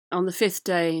 "On the 5th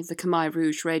day, the Khmer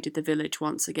Rouge raided the village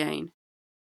once again.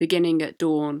 Beginning at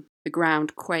dawn, the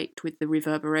ground quaked with the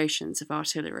reverberations of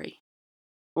artillery.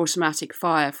 Automatic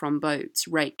fire from boats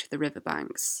raked the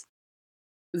riverbanks.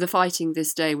 The fighting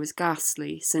this day was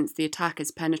ghastly, since the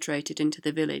attackers penetrated into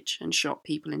the village and shot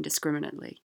people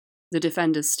indiscriminately. The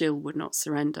defenders still would not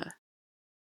surrender.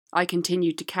 I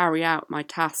continued to carry out my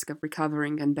task of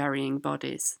recovering and burying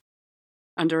bodies.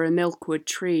 Under a milkwood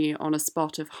tree on a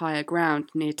spot of higher ground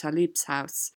near Talib's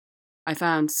house, I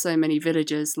found so many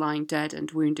villagers lying dead and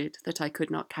wounded that I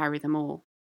could not carry them all.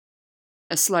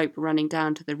 A slope running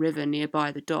down to the river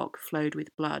nearby the dock flowed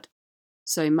with blood,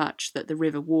 so much that the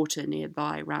river water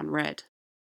nearby ran red.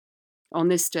 On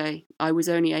this day, I was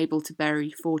only able to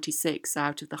bury 46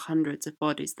 out of the hundreds of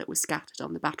bodies that were scattered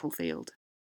on the battlefield.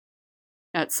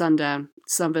 At sundown,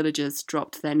 some villagers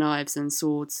dropped their knives and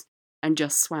swords and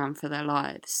just swam for their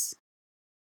lives."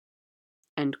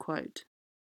 End quote.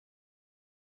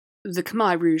 The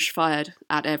Khmer Rouge fired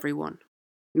at everyone.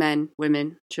 Men,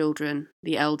 women, children,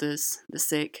 the elders, the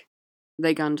sick.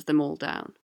 They gunned them all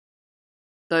down.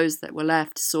 Those that were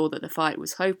left saw that the fight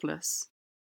was hopeless.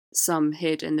 Some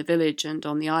hid in the village and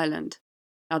on the island,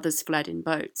 others fled in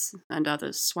boats, and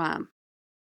others swam.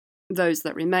 Those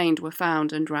that remained were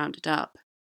found and rounded up.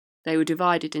 They were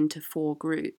divided into 4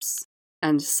 groups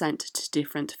and sent to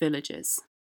different villages.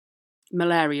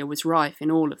 Malaria was rife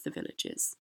in all of the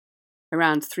villages.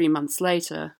 Around 3 months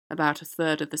later, about a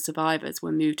third of the survivors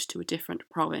were moved to a different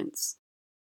province.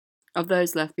 Of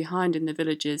those left behind in the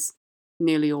villages,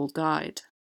 nearly all died.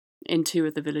 In 2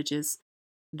 of the villages,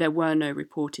 there were no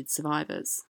reported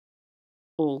survivors.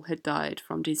 All had died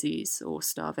from disease or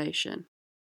starvation.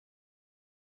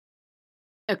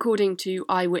 According to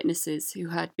eyewitnesses who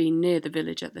had been near the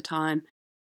village at the time,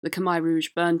 the Khmer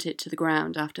Rouge burnt it to the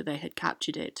ground after they had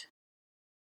captured it.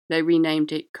 They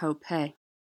renamed it Koh Pe,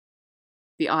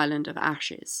 the Island of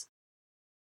Ashes.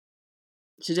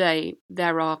 Today,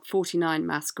 there are 49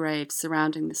 mass graves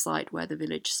surrounding the site where the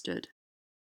village stood.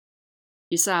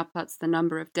 Yusau puts the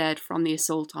number of dead from the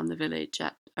assault on the village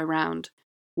at around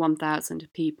 1,000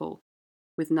 people,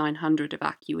 with 900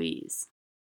 evacuees.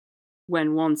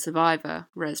 When one survivor,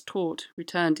 Res Tort,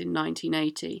 returned in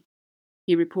 1980,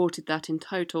 he reported that in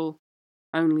total,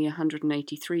 only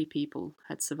 183 people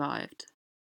had survived.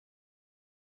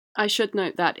 I should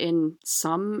note that in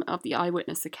some of the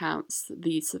eyewitness accounts,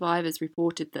 the survivors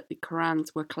reported that the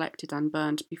Qurans were collected and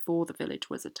burned before the village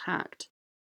was attacked.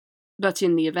 But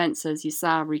in the events as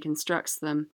Yusau reconstructs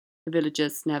them, the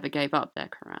villagers never gave up their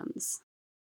Qurans.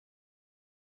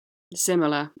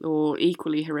 Similar or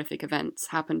equally horrific events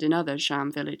happened in other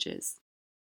Sham villages.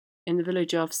 In the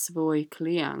village of Savoy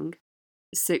Kliang,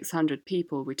 600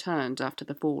 people returned after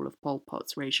the fall of Pol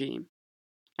Pot's regime,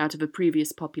 out of a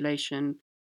previous population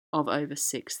of over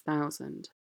 6,000.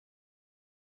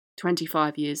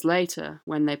 25 years later,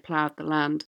 when they ploughed the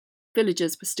land,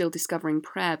 villagers were still discovering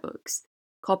prayer books,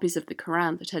 copies of the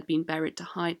Quran that had been buried to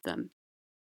hide them,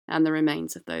 and the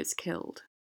remains of those killed.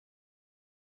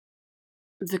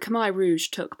 The Khmer Rouge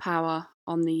took power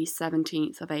on the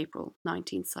 17th of April,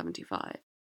 1975.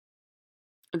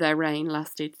 Their reign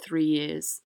lasted 3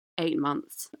 years, 8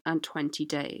 months, and 20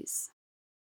 days.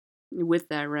 With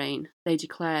their reign, they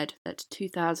declared that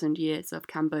 2,000 years of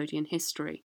Cambodian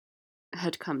history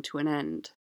had come to an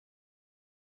end.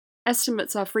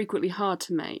 Estimates are frequently hard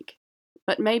to make,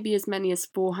 but maybe as many as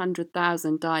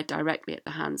 400,000 died directly at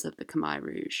the hands of the Khmer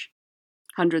Rouge.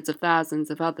 Hundreds of thousands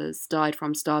of others died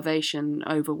from starvation,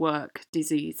 overwork,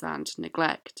 disease, and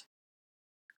neglect.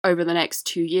 Over the next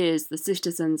 2 years, the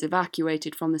citizens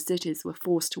evacuated from the cities were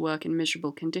forced to work in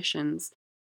miserable conditions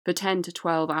for 10 to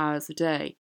 12 hours a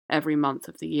day every month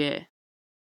of the year.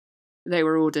 They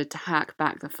were ordered to hack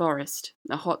back the forest,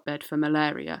 a hotbed for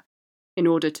malaria, in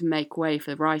order to make way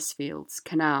for rice fields,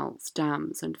 canals,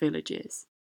 dams, and villages.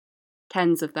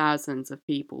 Tens of thousands of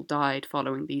people died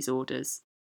following these orders.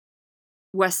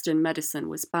 Western medicine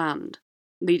was banned,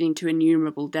 leading to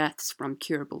innumerable deaths from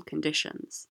curable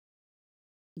conditions.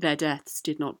 Their deaths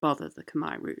did not bother the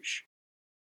Khmer Rouge.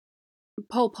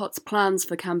 Pol Pot's plans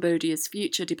for Cambodia's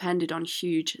future depended on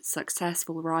huge,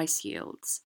 successful rice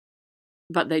yields.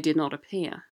 But they did not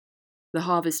appear. The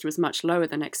harvest was much lower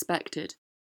than expected,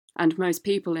 and most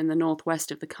people in the northwest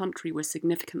of the country were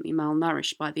significantly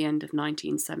malnourished by the end of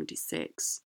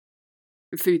 1976.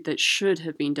 Food that should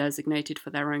have been designated for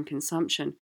their own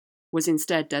consumption was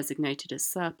instead designated as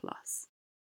surplus.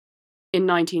 In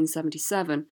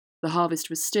 1977, the harvest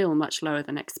was still much lower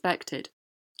than expected,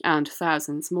 and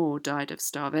thousands more died of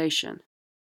starvation.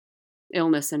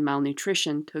 Illness and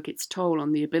malnutrition took its toll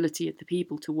on the ability of the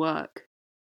people to work.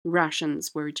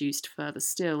 Rations were reduced further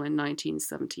still in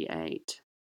 1978.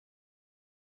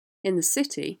 In the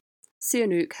city,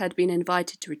 Sihanouk had been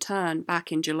invited to return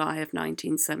back in July of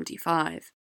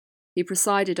 1975. He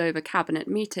presided over cabinet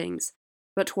meetings,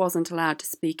 but wasn't allowed to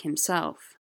speak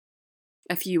himself.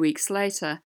 A few weeks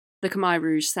later, the Khmer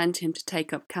Rouge sent him to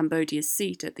take up Cambodia's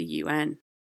seat at the UN.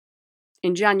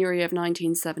 In January of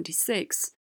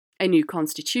 1976, a new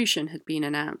constitution had been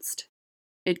announced.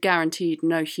 It guaranteed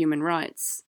no human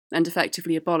rights and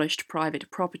effectively abolished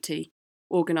private property,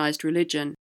 organised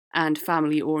religion, and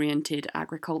family-oriented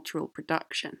agricultural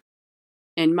production.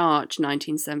 In March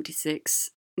 1976,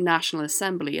 National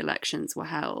Assembly elections were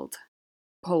held.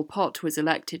 Pol Pot was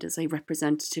elected as a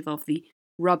representative of the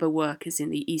rubber workers in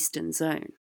the Eastern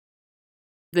Zone.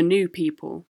 The new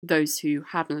people, those who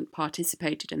hadn't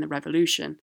participated in the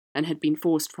revolution and had been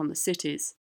forced from the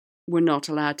cities, were not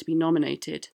allowed to be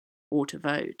nominated or to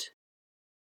vote.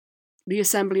 The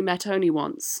Assembly met only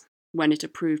once, when it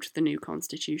approved the new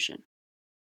constitution.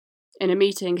 In a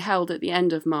meeting held at the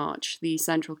end of March, the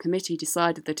Central Committee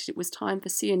decided that it was time for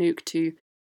Sihanouk to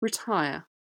retire.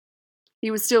 He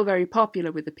was still very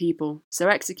popular with the people, so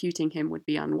executing him would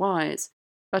be unwise,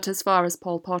 but as far as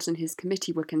Pol Pot and his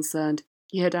committee were concerned,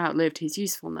 he had outlived his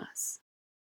usefulness.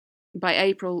 By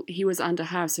April, he was under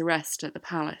house arrest at the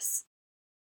palace.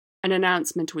 An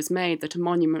announcement was made that a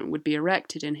monument would be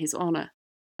erected in his honour,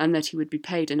 and that he would be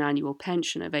paid an annual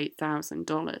pension of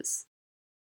 $8,000.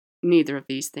 Neither of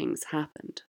these things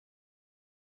happened.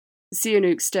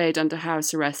 Sihanouk stayed under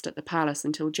house arrest at the palace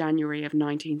until January of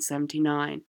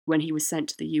 1979, when he was sent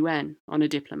to the UN on a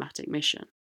diplomatic mission.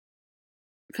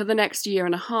 For the next year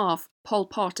and a half, Pol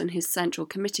Pot and his Central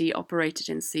Committee operated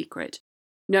in secret,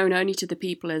 known only to the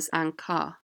people as An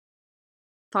Ka.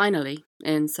 Finally,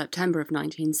 in September of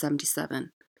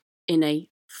 1977, in a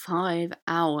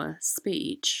 5-hour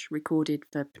speech recorded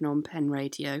for Phnom Penh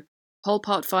radio, Pol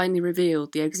Pot finally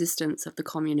revealed the existence of the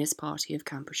Communist Party of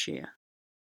Kampuchea.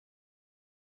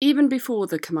 Even before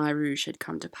the Khmer Rouge had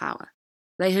come to power,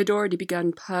 they had already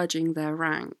begun purging their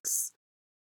ranks.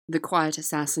 The quiet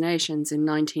assassinations in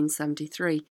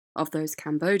 1973 of those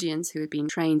Cambodians who had been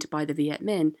trained by the Viet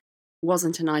Minh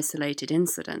wasn't an isolated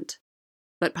incident,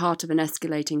 but part of an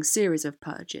escalating series of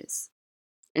purges.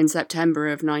 In September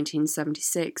of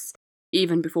 1976,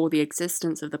 even before the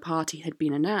existence of the party had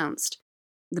been announced,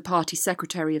 the party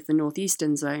secretary of the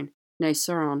Northeastern Zone, Ne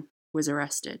Soron, was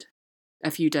arrested.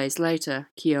 A few days later,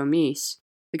 Kyo Mis,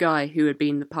 the guy who had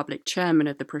been the public chairman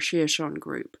of the Prashirshon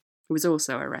group, was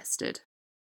also arrested.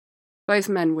 Both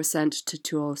men were sent to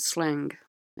Tuol Sleng,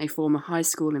 a former high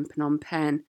school in Phnom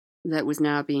Penh that was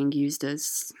now being used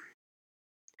as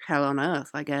hell on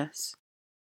earth, I guess.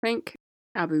 Think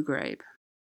Abu Ghraib.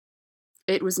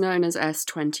 It was known as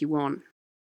S-21.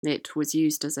 It was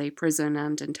used as a prison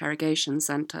and interrogation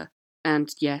centre,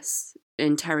 and yes,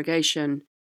 interrogation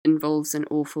involves an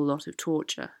awful lot of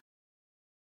torture.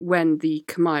 When the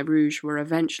Khmer Rouge were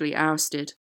eventually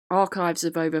ousted, archives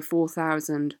of over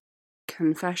 4,000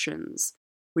 confessions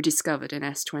were discovered in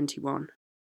S-21.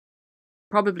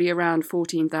 Probably around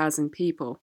 14,000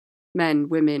 people, men,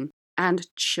 women, and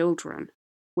children,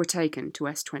 were taken to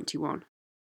S-21.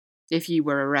 If you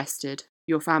were arrested,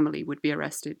 your family would be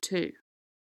arrested too.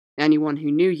 Anyone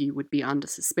who knew you would be under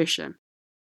suspicion,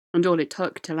 and all it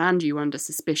took to land you under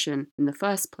suspicion in the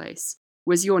first place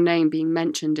was your name being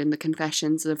mentioned in the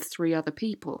confessions of 3 other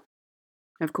people.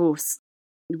 Of course,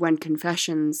 when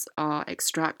confessions are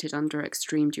extracted under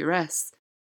extreme duress,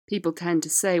 people tend to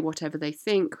say whatever they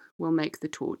think will make the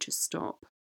torture stop.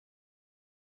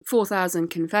 4,000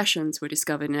 confessions were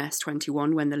discovered in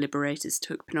S-21 when the liberators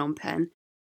took Phnom Penh,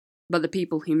 but the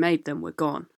people who made them were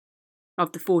gone.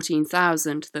 Of the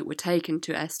 14,000 that were taken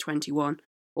to S-21,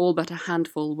 all but a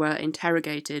handful were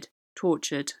interrogated,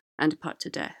 tortured, and put to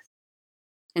death.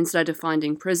 Instead of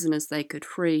finding prisoners they could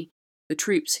free, the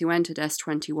troops who entered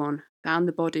S-21 found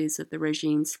the bodies of the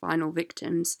regime's final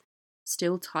victims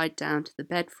still tied down to the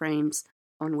bed frames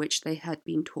on which they had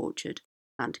been tortured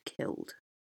and killed.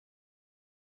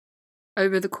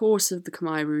 Over the course of the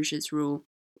Khmer Rouge's rule,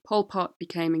 Pol Pot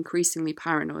became increasingly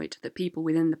paranoid that people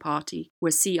within the party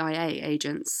were CIA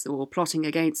agents or plotting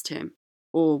against him,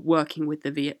 or working with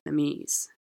the Vietnamese.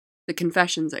 The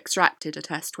confessions extracted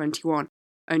at S-21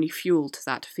 only fueled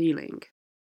that feeling.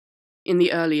 In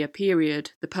the earlier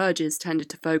period, the purges tended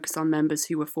to focus on members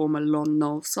who were former Lon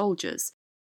Nol soldiers,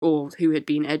 or who had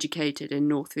been educated in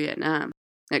North Vietnam,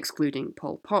 excluding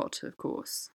Pol Pot, of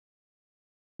course.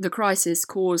 The crisis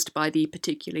caused by the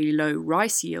particularly low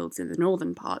rice yields in the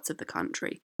northern parts of the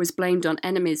country was blamed on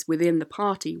enemies within the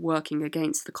party working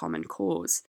against the common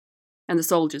cause, and the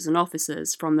soldiers and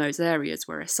officers from those areas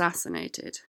were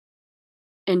assassinated.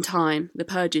 In time, the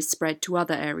purges spread to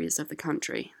other areas of the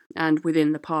country, and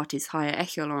within the party's higher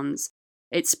echelons,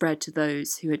 it spread to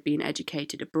those who had been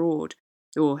educated abroad,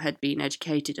 or had been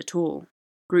educated at all,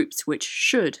 groups which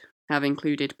should have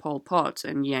included Pol Pot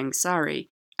and Ieng Sary,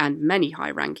 and many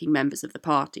high-ranking members of the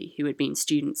party who had been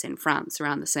students in France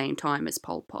around the same time as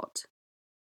Pol Pot.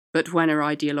 But when are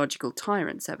ideological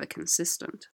tyrants ever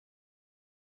consistent?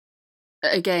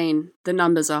 Again, the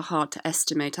numbers are hard to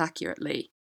estimate accurately,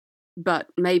 But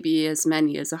maybe as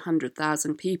many as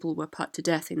 100,000 people were put to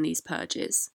death in these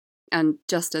purges. And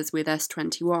just as with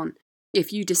S21,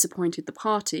 if you disappointed the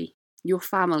party, your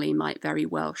family might very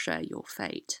well share your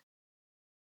fate.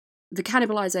 The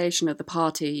cannibalization of the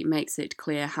party makes it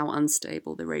clear how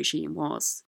unstable the regime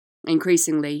was.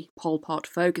 Increasingly, Pol Pot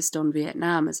focused on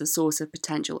Vietnam as a source of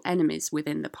potential enemies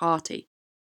within the party,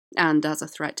 and as a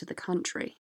threat to the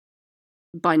country.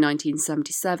 By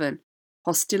 1977,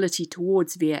 hostility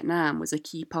towards Vietnam was a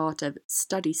key part of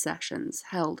study sessions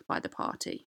held by the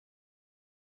party.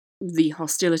 The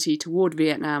hostility toward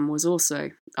Vietnam was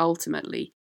also,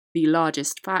 ultimately, the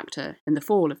largest factor in the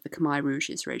fall of the Khmer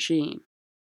Rouge's regime.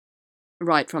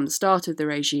 Right from the start of the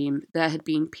regime, there had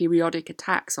been periodic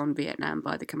attacks on Vietnam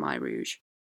by the Khmer Rouge.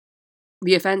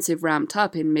 The offensive ramped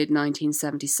up in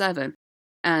mid-1977,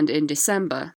 and in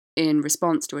December, in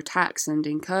response to attacks and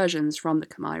incursions from the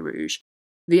Khmer Rouge,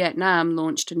 Vietnam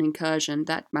launched an incursion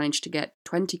that managed to get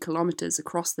 20 kilometers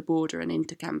across the border and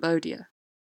into Cambodia.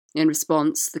 In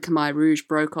response, the Khmer Rouge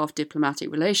broke off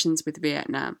diplomatic relations with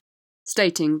Vietnam,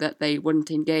 stating that they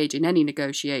wouldn't engage in any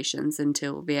negotiations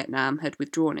until Vietnam had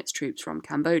withdrawn its troops from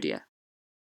Cambodia.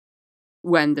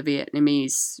 When the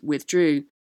Vietnamese withdrew,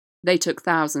 they took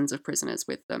thousands of prisoners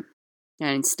with them,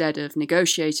 and instead of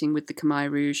negotiating with the Khmer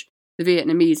Rouge, the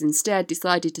Vietnamese instead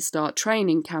decided to start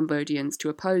training Cambodians to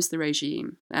oppose the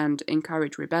regime and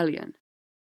encourage rebellion.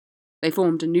 They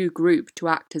formed a new group to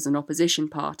act as an opposition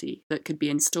party that could be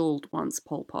installed once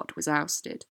Pol Pot was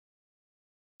ousted.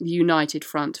 The United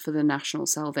Front for the National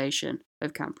Salvation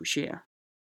of Kampuchea.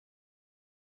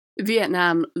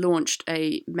 Vietnam launched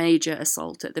a major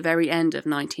assault at the very end of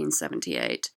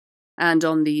 1978, and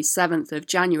on the 7th of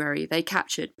January they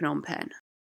captured Phnom Penh.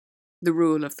 The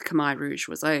rule of the Khmer Rouge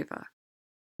was over.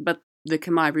 But the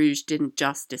Khmer Rouge didn't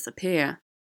just disappear.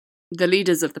 The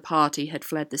leaders of the party had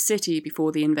fled the city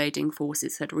before the invading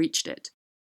forces had reached it.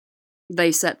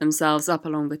 They set themselves up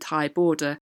along the Thai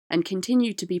border and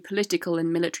continued to be political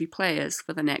and military players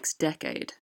for the next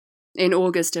decade. In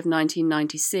August of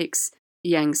 1996,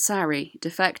 Ieng Sary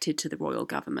defected to the royal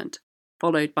government,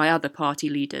 followed by other party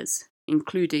leaders,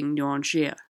 including Nguyen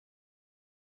Gia.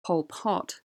 Pol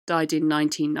Pot died in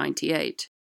 1998,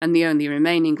 and the only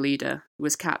remaining leader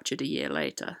was captured a year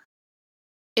later.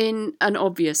 In an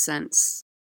obvious sense,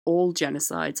 all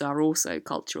genocides are also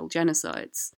cultural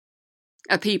genocides.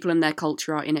 A people and their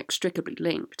culture are inextricably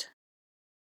linked.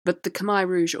 But the Khmer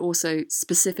Rouge also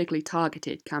specifically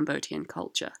targeted Cambodian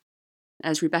culture.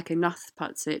 As Rebecca Nuth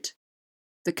puts it,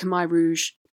 the Khmer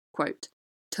Rouge, quote,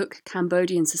 took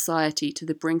Cambodian society to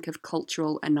the brink of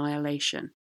cultural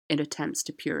annihilation in attempts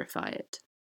to purify it,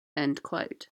 end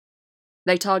quote.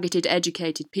 They targeted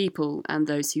educated people and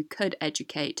those who could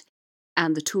educate,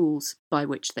 and the tools by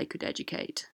which they could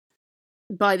educate.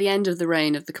 By the end of the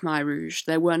reign of the Khmer Rouge,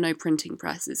 there were no printing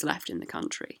presses left in the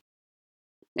country.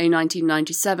 A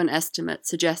 1997 estimate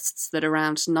suggests that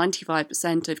around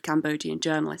 95% of Cambodian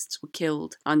journalists were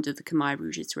killed under the Khmer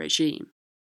Rouge's regime.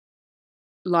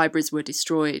 Libraries were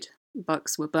destroyed,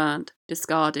 books were burnt,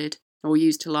 discarded, or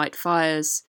used to light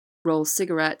fires, roll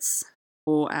cigarettes,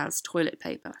 or as toilet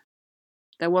paper.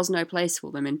 There was no place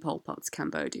for them in Pol Pot's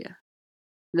Cambodia.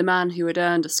 The man who had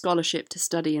earned a scholarship to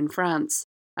study in France,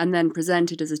 and then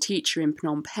presented as a teacher in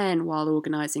Phnom Penh while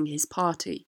organising his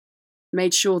party,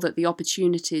 made sure that the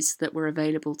opportunities that were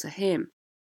available to him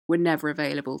were never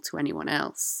available to anyone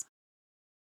else.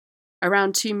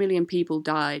 Around 2 million people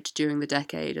died during the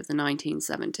decade of the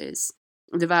 1970s,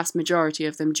 the vast majority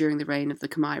of them during the reign of the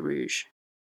Khmer Rouge.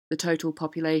 The total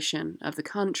population of the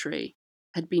country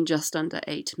had been just under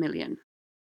 8 million.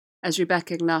 As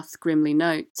Rebecca Nuth grimly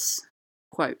notes,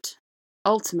 quote,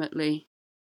 ultimately,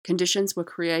 conditions were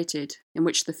created in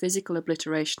which the physical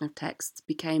obliteration of texts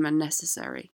became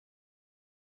unnecessary.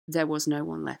 There was no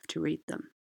one left to read them.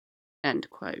 End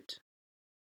quote.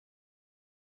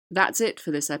 That's it for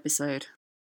this episode.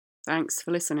 Thanks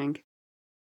for listening.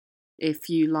 If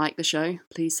you like the show,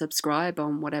 please subscribe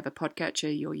on whatever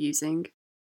podcatcher you're using.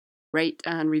 Rate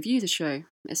and review the show,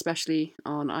 especially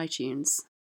on iTunes.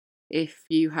 If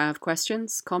you have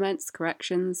questions, comments,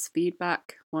 corrections,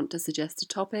 feedback, want to suggest a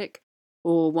topic,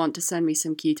 or want to send me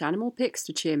some cute animal pics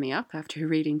to cheer me up after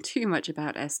reading too much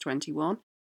about S21,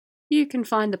 you can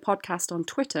find the podcast on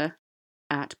Twitter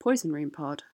at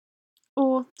PoisonRoomPod,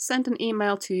 or send an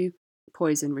email to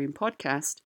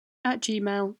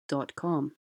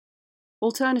poisonroompodcast@gmail.com.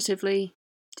 Alternatively,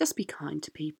 just be kind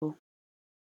to people.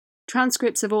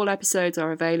 Transcripts of all episodes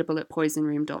are available at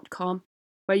poisonroom.com,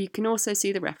 where you can also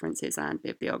see the references and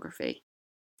bibliography.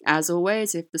 As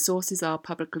always, if the sources are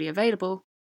publicly available,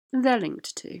 they're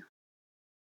linked to.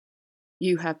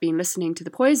 You have been listening to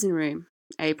The Poison Room,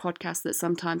 a podcast that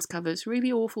sometimes covers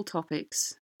really awful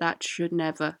topics that should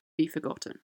never be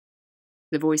forgotten.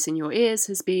 The voice in your ears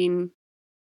has been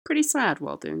pretty sad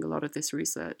while doing a lot of this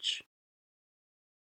research.